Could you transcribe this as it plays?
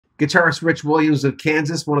Guitarist Rich Williams of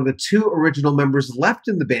Kansas, one of the two original members left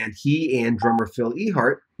in the band, he and drummer Phil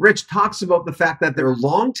Ehart. Rich talks about the fact that their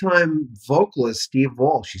longtime vocalist, Steve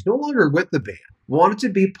Walsh, he's no longer with the band, wanted to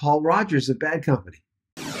be Paul Rodgers of Bad Company.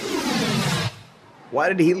 Why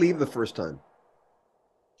did he leave the first time?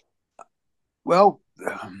 Well,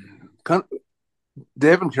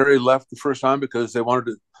 Dave and Kerry left the first time because they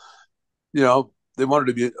wanted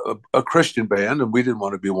to be a Christian band, and we didn't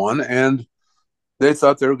want to be one. And they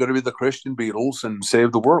thought they were going to be the Christian Beatles and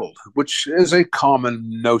save the world, which is a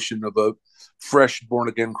common notion of a fresh,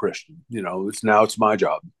 born-again Christian. It's my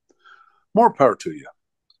job. More power to you.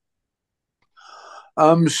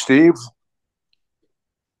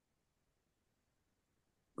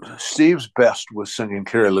 Steve's best was singing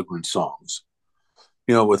Kerry Livgren's songs,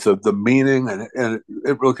 with the meaning and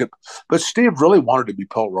it really. But Steve really wanted to be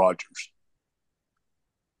Paul Rodgers.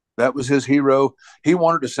 That was his hero. He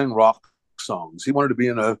wanted to sing rock songs. He wanted to be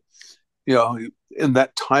in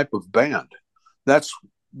that type of band. That's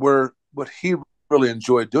what he really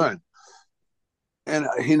enjoyed doing. And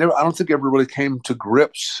I don't think ever really came to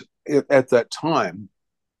grips at that time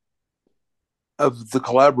of the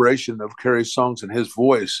collaboration of Kerry's songs and his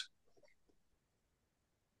voice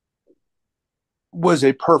was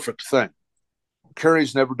a perfect thing.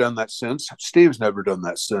 Kerry's never done that since. Steve's never done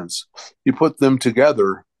that since. You put them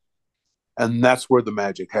together, and that's where the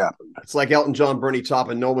magic happened. It's like Elton John, Bernie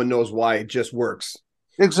Taupin, and no one knows why. It just works.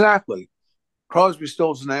 Exactly. Crosby,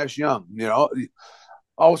 Stills, Nash, Young.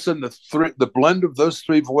 All of a sudden the blend of those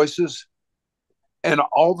three voices, and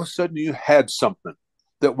all of a sudden you had something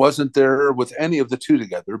that wasn't there with any of the two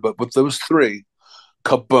together, but with those three,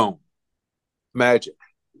 kaboom, magic.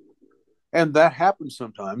 And that happens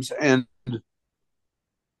sometimes. And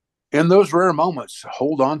in those rare moments,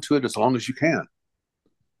 hold on to it as long as you can.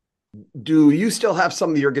 Do you still have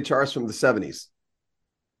some of your guitars from the 70s?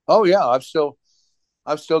 Oh yeah, I've still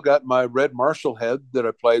got my red Marshall head that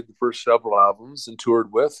I played the first several albums and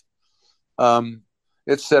toured with.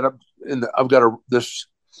 It's set up I've got this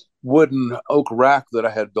wooden oak rack that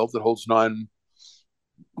I had built that holds 9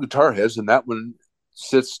 guitar heads, and that one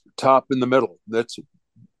sits top in the middle. That's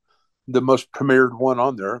the most premiered one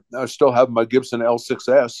on there. I still have my Gibson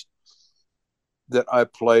L6S that I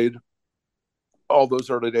played all those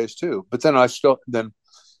early days too. But then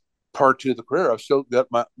part 2 of the career, I've still got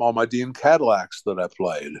all my Dean Cadillacs that I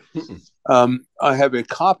played. I have a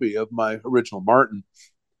copy of my original Martin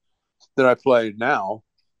that I play now,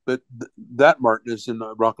 but that Martin is in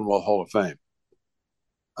the Rock and Roll Hall of Fame.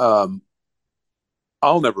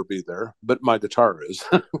 I'll never be there, but my guitar is.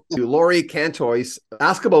 To Laurie Cantois,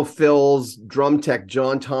 ask about Phil's drum tech,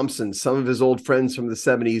 John Thompson. Some of his old friends from the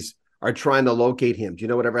 70s are trying to locate him. Do you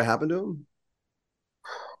know whatever happened to him?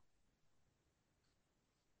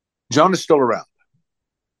 John is still around,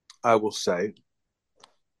 I will say.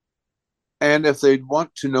 And if they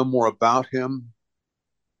want to know more about him,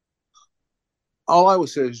 all I would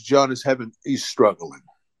say is John he's struggling.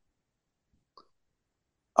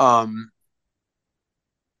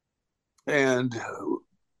 And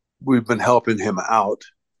we've been helping him out.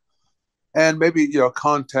 And maybe,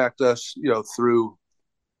 contact us, through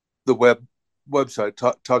the website.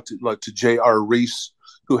 Talk to J.R. Reese,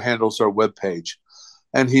 who handles our webpage.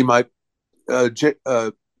 And he might,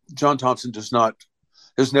 John Thompson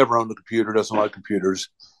has never owned a computer, doesn't like computers.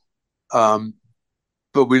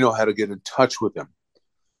 But we know how to get in touch with him.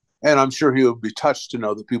 And I'm sure he would be touched to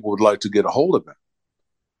know that people would like to get a hold of him.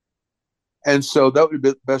 And so that would be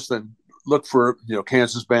the best thing. Look for,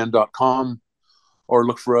 kansasband.com, or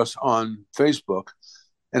look for us on Facebook.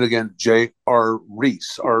 And again, J.R.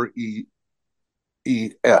 Reese, R-E-E-S.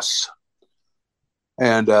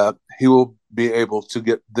 And he will be able to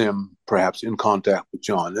get them perhaps in contact with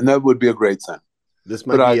John. And that would be a great thing.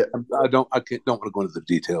 I don't want to go into the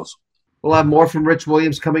details. We'll have more from Rich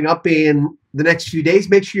Williams coming up in the next few days.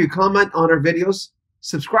 Make sure you comment on our videos,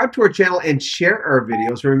 subscribe to our channel, and share our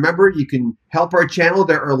videos. Remember, you can help our channel.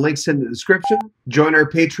 There are links in the description. Join our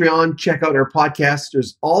Patreon. Check out our podcast.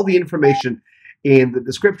 There's all the information in the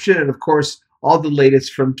description. And, of course, all the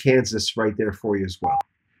latest from Kansas right there for you as well.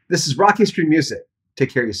 This is Rock History Music.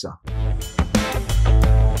 Take care of yourself.